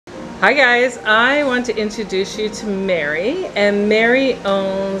Hi guys, I want to introduce you to Mary, and Mary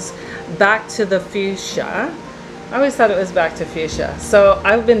owns Back to the Fuchsia. I always thought it was Back to Fuchsia, so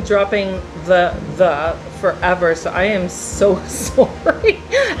I've been dropping the forever, so I am so sorry.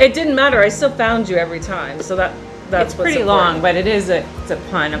 It didn't matter, I still found you every time, so that's it's pretty long, but it's a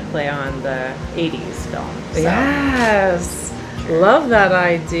pun, a play on the 80s film. So. Yes, love that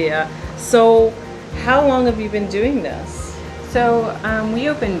idea. So how long have you been doing this? So we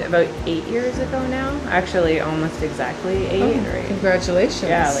opened about 8 years ago now. Actually, almost exactly 8. Oh, right? Congratulations.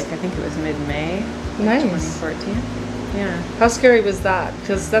 Yeah, like I think it was mid-May. Nice. 2014. Yeah. How scary was that?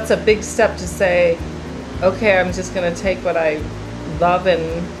 Because that's a big step to say, okay, I'm just going to take what I love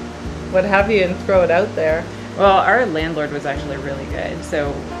and what have you and throw it out there. Well, our landlord was actually really good.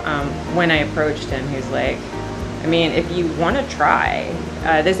 So when I approached him, he was like, I mean, if you want to try,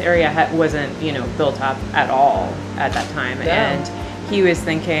 this area wasn't, built up at all at that time. Yeah. And he was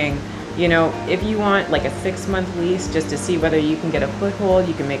thinking, if you want like a 6-month lease just to see whether you can get a foothold,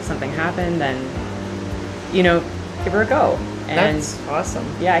 you can make something happen, then, give her a go. And that's awesome.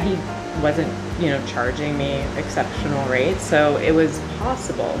 Yeah, he wasn't, charging me exceptional rates. So it was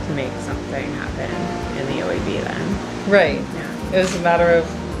possible to make something happen in the OAB then. Right. Yeah. It was a matter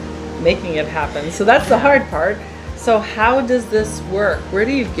of making it happen. So that's the hard part. So how does this work? Where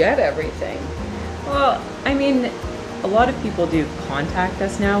do you get everything? Well, I mean, a lot of people do contact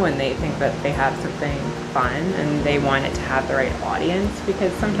us now when they think that they have something fun and they want it to have the right audience,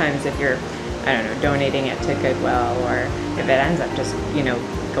 because sometimes if you're, donating it to Goodwill, or if it ends up just,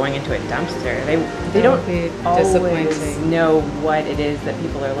 going into a dumpster, they don't always know what it is that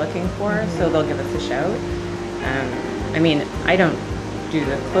people are looking for, so they'll give us a shout. I mean, I don't do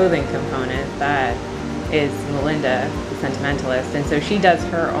the clothing component. That is Melinda, the sentimentalist, and so she does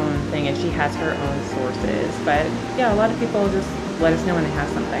her own thing and she has her own sources. But yeah, a lot of people just let us know when they have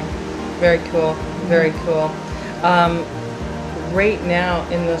something. Very cool. Very cool. Right now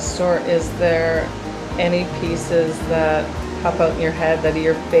in the store, is there any pieces that pop out in your head that are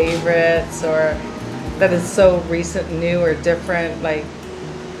your favorites, or that is so recent, new, or different? Like,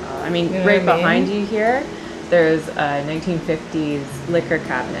 I mean, right behind you here, there's a 1950s liquor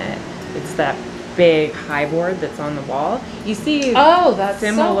cabinet. It's that big high board that's on the wall. You see that's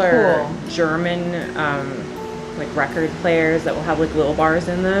similar so cool. German like record players that will have like little bars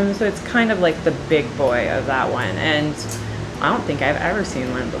in them. So it's kind of like the big boy of that one. And I don't think I've ever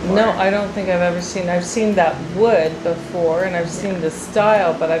seen one before. No, I don't think I've ever seen. I've seen that wood before, and I've seen the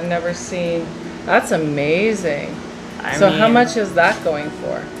style, but I've never seen. That's amazing. So how much is that going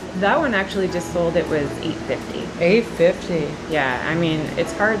for? That one actually just sold. It was $850. $850. Yeah, I mean,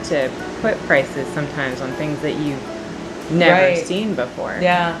 it's hard to put prices sometimes on things that you've never seen before.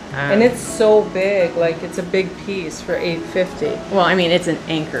 Yeah, and it's so big. Like, it's a big piece for $850. Well, I mean, it's an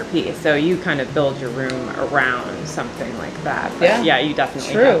anchor piece, so you kind of build your room around something like that. But yeah, you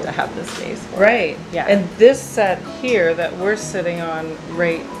definitely have to have the space for it. Yeah. And this set here that we're sitting on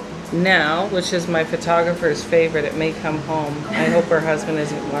right now, which is my photographer's favorite, it may come home. I hope her husband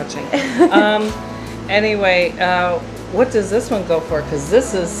isn't watching. Anyway, what does this one go for? Because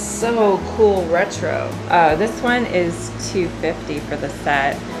this is so cool retro. This one is $250 for the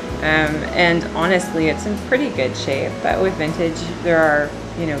set. And honestly, it's in pretty good shape. But with vintage, there are,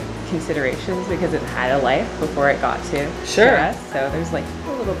 considerations because it had a life before it got to us. So there's like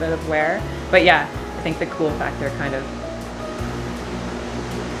a little bit of wear. But yeah, I think the cool factor kind of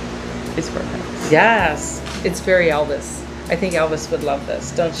is perfect. Yes, it's very Elvis. I think Elvis would love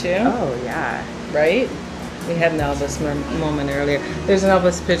this, don't you? Oh yeah. Right? We had an Elvis moment earlier. There's an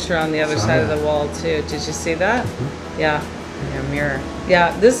Elvis picture on the other side of the wall too. Did you see that? Yeah. Yeah, mirror.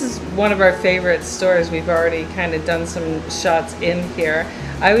 Yeah, this is one of our favorite stores. We've already kind of done some shots in here.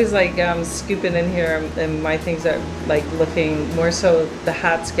 I always like scooping in here, and my things are like looking more so, the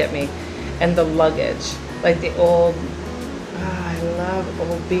hats get me, and the luggage. Like the old, I love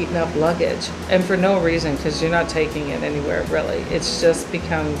old beaten up luggage. And for no reason, because you're not taking it anywhere really. It's just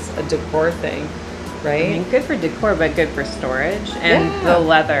becomes a decor thing, right? I mean, good for decor, but good for storage. And the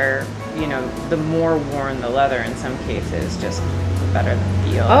leather, the more worn the leather in some cases, just the better the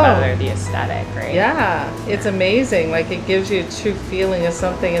feel, the better the aesthetic, right? Yeah, it's amazing. Like, it gives you a true feeling of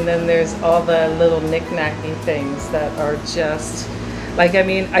something, and then there's all the little knick-knacky things that are just, like, I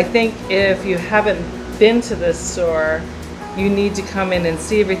mean, I think if you haven't been to this store, you need to come in and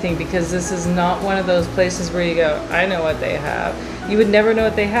see everything, because this is not one of those places where you go, I know what they have. You would never know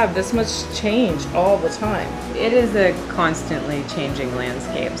what they have. This much change all the time. It is a constantly changing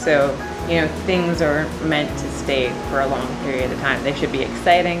landscape. So, things are meant to stay for a long period of time. They should be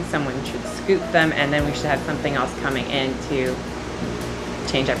exciting. Someone should scoop them, and then we should have something else coming in to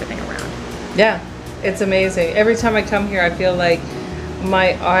change everything around. Yeah, it's amazing. Every time I come here, I feel like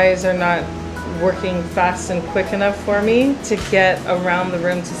my eyes are not working fast and quick enough for me to get around the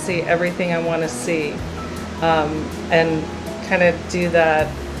room to see everything I want to see, and kind of do that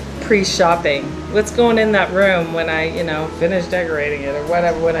pre-shopping. What's going in that room when I, finish decorating it or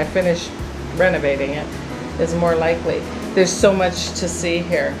whatever, when I finish renovating it is more likely. There's so much to see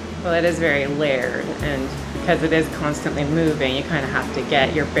here. Well, it is very layered, and because it is constantly moving, you kind of have to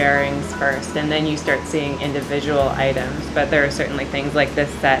get your bearings first, and then you start seeing individual items. But there are certainly things like this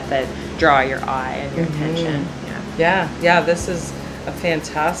set that draw your eye and your attention. Yeah, this is a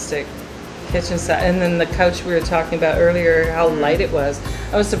fantastic kitchen set. And then the couch we were talking about earlier, how light it was.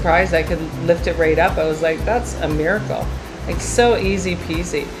 I was surprised I could lift it right up. I was like, that's a miracle. Like, so easy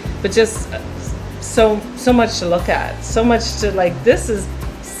peasy. But just so much to look at. So much to, like, this is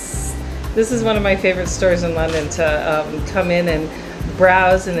one of my favorite stores in London to come in and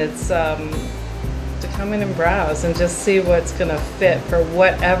browse, and it's to come in and browse and just see what's gonna fit for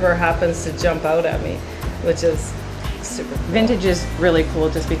whatever happens to jump out at me, which is super cool. Vintage is really cool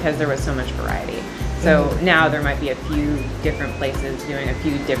just because there was so much variety. So now there might be a few different places doing a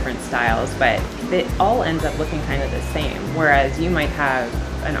few different styles, but it all ends up looking kind of the same. Whereas you might have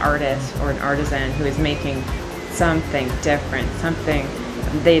an artist or an artisan who is making something different, something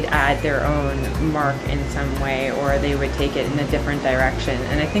they'd add their own mark in some way, or they would take it in a different direction.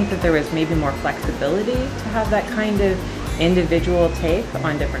 And I think that there was maybe more flexibility to have that kind of individual take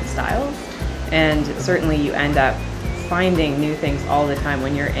on different styles. And certainly you end up finding new things all the time.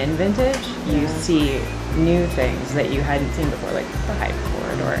 When you're in vintage, you see new things that you hadn't seen before, like the high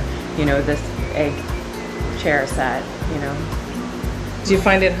board, or this egg chair set. Do you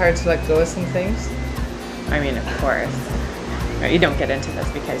find it hard to let go of some things? I mean, of course. You don't get into this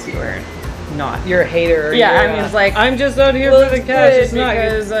because you're a hater. Yeah, it's like, I'm just out here for the cash. It's not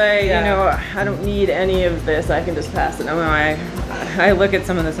because I don't need any of this. I can just pass it. I look at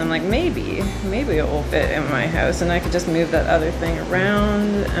some of this, I'm like, maybe it will fit in my house, and I could just move that other thing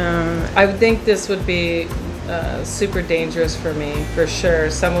around. I would think this would be super dangerous for me, for sure.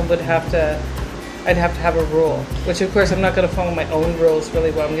 I'd have to have a rule, which of course I'm not going to follow my own rules really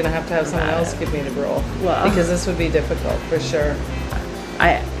well. I'm going to have someone else give me the rule, because this would be difficult for sure.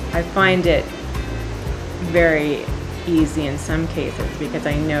 I find it very easy in some cases because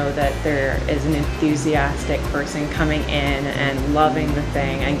I know that there is an enthusiastic person coming in and loving the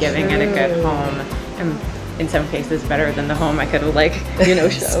thing and giving it a good home, and in some cases better than the home I could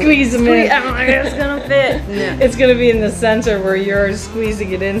have squeeze them in. It's gonna fit. No. It's gonna be in the center where you're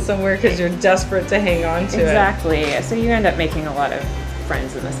squeezing it in somewhere because you're desperate to hang on to it. Exactly. So you end up making a lot of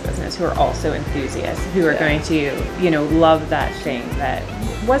friends in this business who are also enthusiasts, who are going to love that thing that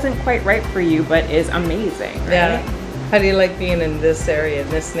wasn't quite right for you but is amazing, right? Yeah. How do you like being in this area, in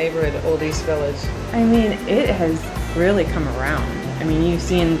this neighborhood, Old East Village? I mean, it has really come around. I mean, you've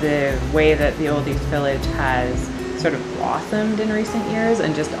seen the way that the Old East Village has sort of blossomed in recent years,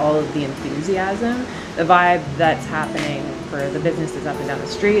 and just all of the enthusiasm, the vibe that's happening for the businesses up and down the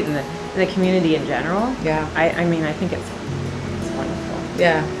street, and the community in general. Yeah. I mean, I think it's wonderful.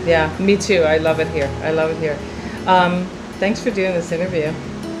 Yeah, me too. I love it here. Thanks for doing this interview.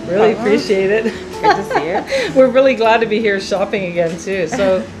 Really appreciate it. Good to see you. We're really glad to be here shopping again too.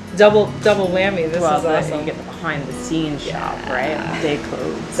 So double whammy. This is awesome. You get the behind the scenes shop, right? Day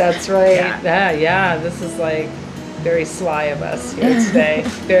clothes. That's right. Yeah. This is like very sly of us here today.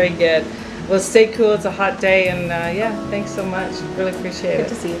 Very good. Well, stay cool. It's a hot day, and thanks so much. Really appreciate it. Good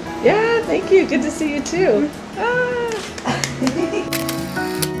to see you. Yeah, thank you. Good to see you too.